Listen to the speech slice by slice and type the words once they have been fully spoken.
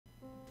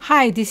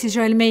Hi, this is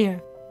Joël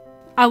Meyer.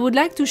 I would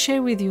like to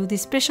share with you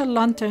this special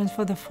lantern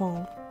for the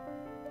fall.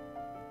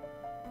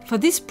 For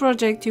this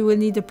project you will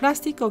need a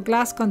plastic or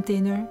glass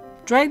container,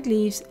 dried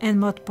leaves and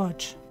Mod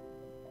Podge.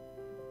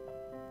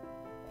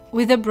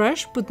 With a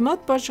brush, put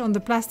Mod Podge on the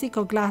plastic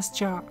or glass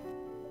jar.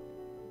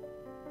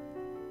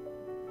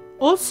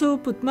 Also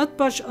put Mod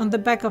Podge on the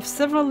back of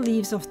several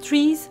leaves of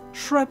trees,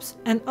 shrubs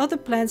and other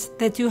plants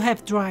that you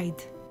have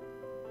dried.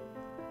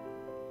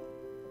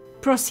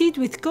 Proceed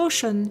with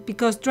caution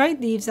because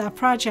dried leaves are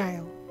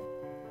fragile.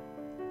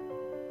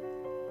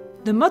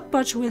 The Mod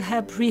Podge will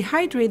help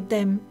rehydrate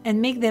them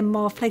and make them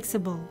more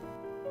flexible.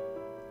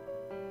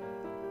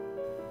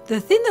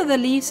 The thinner the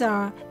leaves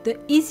are, the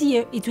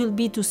easier it will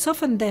be to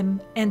soften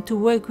them and to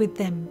work with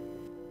them.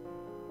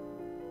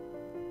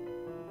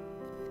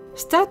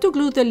 Start to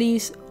glue the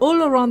leaves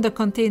all around the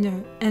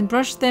container and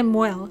brush them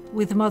well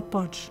with Mod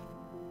Podge.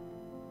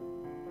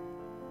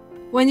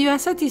 When you are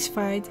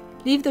satisfied,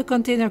 leave the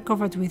container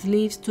covered with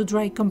leaves to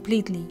dry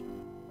completely.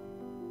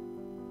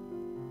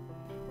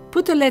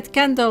 Put a LED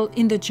candle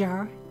in the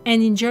jar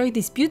and enjoy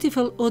this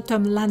beautiful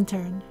autumn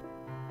lantern.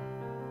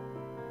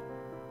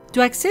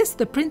 To access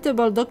the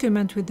printable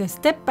document with the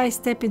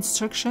step-by-step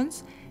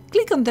instructions,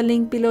 click on the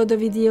link below the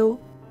video